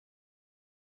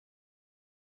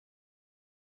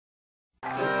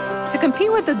To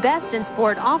compete with the best in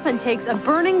sport often takes a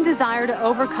burning desire to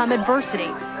overcome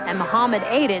adversity, and Muhammad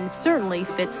Aden certainly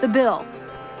fits the bill.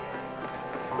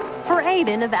 For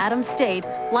Aden of Adams State,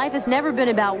 life has never been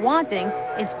about wanting,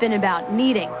 it's been about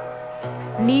needing.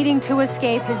 Needing to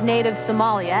escape his native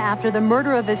Somalia after the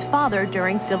murder of his father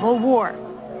during Civil War.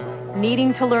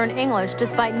 Needing to learn English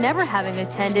despite never having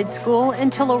attended school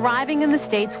until arriving in the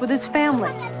States with his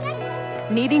family.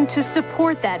 Needing to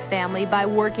support that family by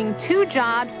working 2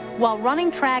 jobs while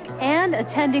running track and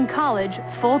attending college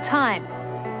full-time.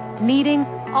 Needing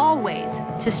always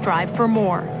to strive for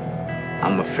more.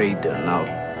 I'm afraid of not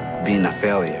being a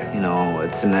failure. You know,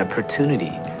 it's an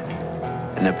opportunity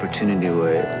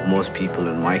where most people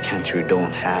in my country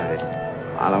don't have it.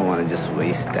 I don't want to just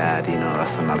waste that, you know,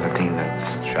 that's another thing that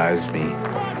just drives me.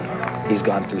 He's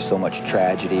gone through so much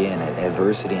tragedy and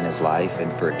adversity in his life,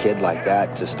 and for a kid like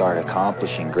that to start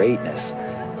accomplishing greatness,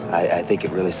 I think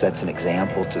it really sets an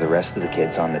example to the rest of the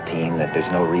kids on the team that there's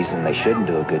no reason they shouldn't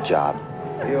do a good job.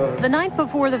 The night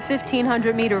before the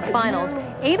 1,500-meter finals,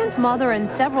 Aden's mother and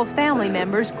several family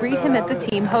members greet him at the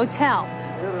team hotel.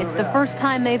 It's the first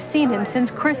time they've seen him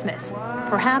since Christmas.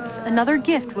 Perhaps another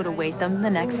gift would await them the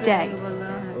next day.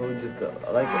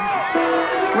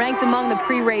 Ranked among the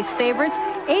pre-race favorites,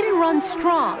 Aden runs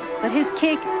strong, but his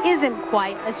kick isn't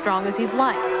quite as strong as he'd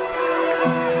like.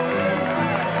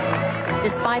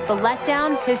 Despite the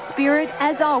letdown, his spirit,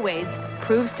 as always,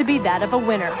 proves to be that of a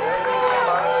winner.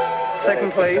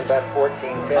 Second place. I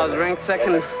was ranked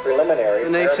second in the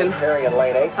nation,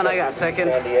 and I got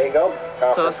second.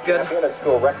 So that's good.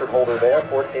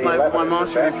 My mom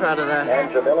should be proud of that.